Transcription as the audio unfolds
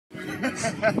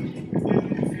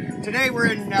Today we're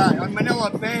in on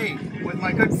Manila Bay with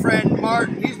my good friend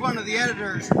Martyn. He's one of the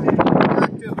editors of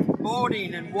Active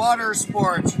Boating and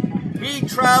Watersports. He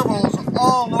travels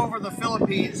all over the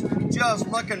Philippines just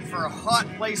looking for hot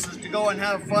places to go and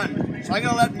have fun. So I'm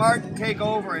going to let Martyn take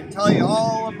over and tell you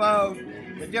all about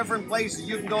the different places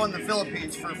you can go in the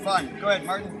Philippines for fun. Go ahead,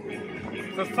 Martyn.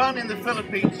 For fun in the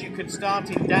Philippines, you can start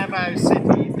in Davao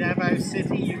City. In Davao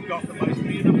City, you've got the most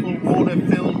beautiful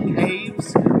water-filled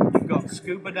caves. You've got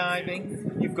scuba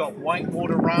diving, you've got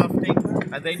whitewater rafting,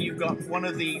 and then you've got one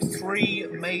of the 3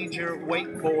 major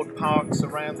wakeboard parks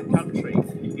around the country.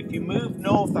 If you move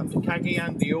north up to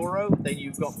Cagayan de Oro, then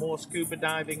you've got more scuba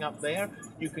diving up there.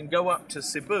 You can go up to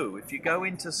Cebu. If you go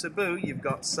into Cebu, you've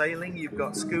got sailing, you've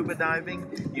got scuba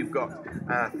diving, you've got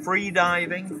free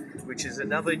diving, which is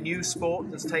another new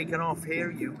sport that's taken off here.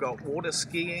 You've got water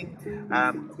skiing.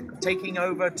 Taking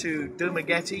over to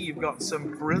Dumaguete, you've got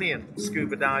some brilliant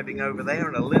scuba diving over there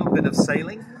and a little bit of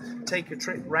sailing. Take a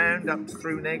trip round up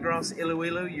through Negros,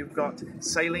 Iloilo, you've got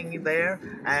sailing there,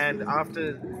 and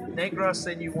after Negros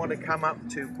then you want to come up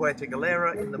to Puerto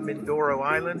Galera in the Mindoro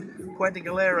Island. Puerto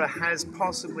Galera has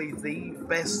possibly the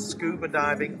best scuba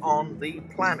diving on the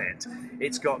planet.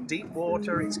 It's got deep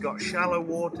water, it's got shallow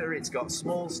water, it's got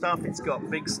small stuff, it's got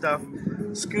big stuff.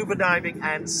 Scuba diving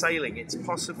and sailing, it's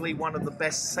possibly one of the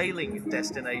best sailing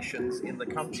destinations in the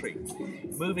country.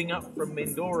 Moving up from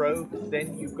Mindoro,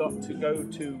 then you've got to go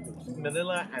to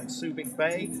Manila and Subic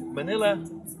Bay. Manila,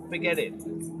 forget it.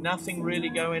 Nothing really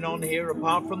going on here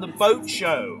apart from the boat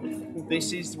show.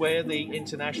 This is where the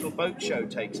International Boat Show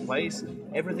takes place.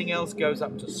 Everything else goes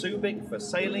up to Subic for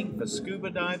sailing, for scuba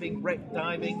diving, wreck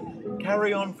diving.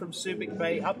 Carry on from Subic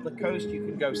Bay up the coast. You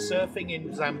can go surfing in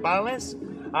Zambales.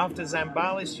 After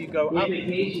Zambales, you go up,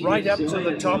 right up to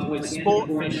the top with sport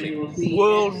fishing,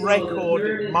 world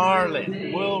record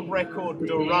marlin, world record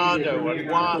dorado and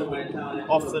wahoo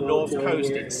off the north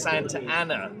coast in Santa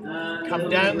Ana. Come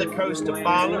down the coast to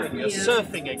Bala and you're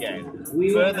surfing again.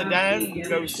 Further down, you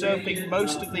go surfing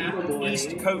most of the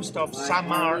east coast of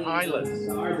Samar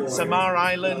Island. Samar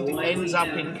Island ends up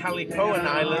in Calicoan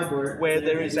Island, where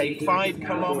there is a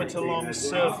 5-kilometer long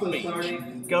surf beach.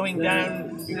 Going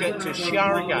down, you get to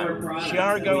Siargao.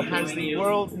 Siargao has the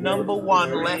world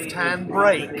 #1 left-hand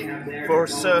brake for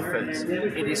surfers.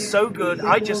 It is so good,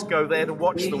 I just go there to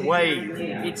watch the wave.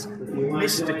 It's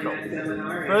mystical.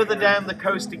 Further down the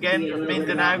coast again, from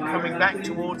Mindanao, coming back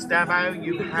towards Davao,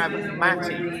 you have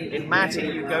Mati. In Mati,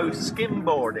 you go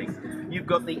skimboarding. You've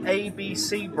got the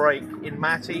ABC brake in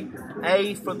Mati,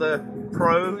 A for the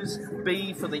pros,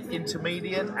 B for the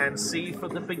intermediate, and C for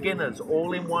the beginners,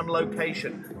 all in one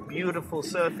location. Beautiful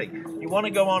surfing. You want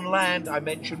to go on land, I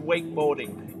mentioned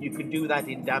wakeboarding. You can do that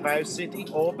in Davao City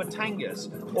or Batangas,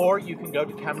 or you can go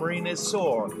to Camarines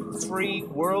Sur, 3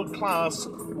 world-class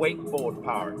wakeboard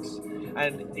parks.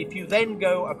 And if you then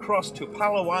go across to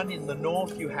Palawan in the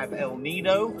north, you have El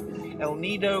Nido. El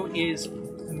Nido is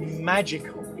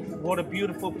magical. What a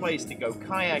beautiful place to go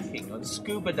kayaking and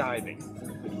scuba diving.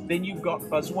 Then you've got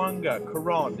Bazuanga,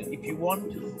 Coron. If you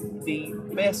want the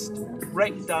best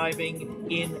wreck diving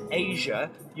in Asia,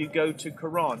 you go to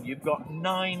Coron. You've got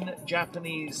 9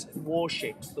 Japanese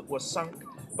warships that were sunk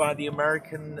by the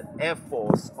American Air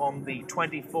Force on the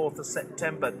 24th of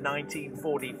September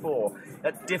 1944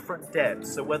 at different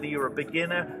depths. So whether you're a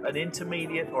beginner, an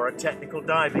intermediate, or a technical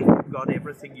diving, you've got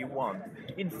everything you want.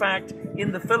 In fact,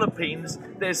 in the Philippines,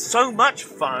 there's so much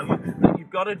fun that you've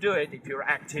got to do it if you're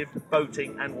active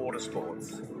boating and water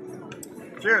sports.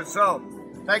 Cheers. So,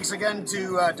 thanks again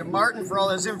to Martyn for all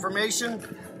his information.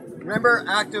 Remember,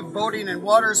 Active Boating and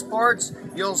Watersports.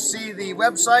 You'll see the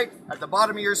website at the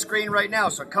bottom of your screen right now.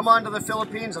 So come on to the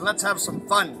Philippines and let's have some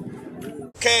fun.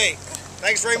 Okay,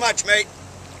 thanks very much, mate.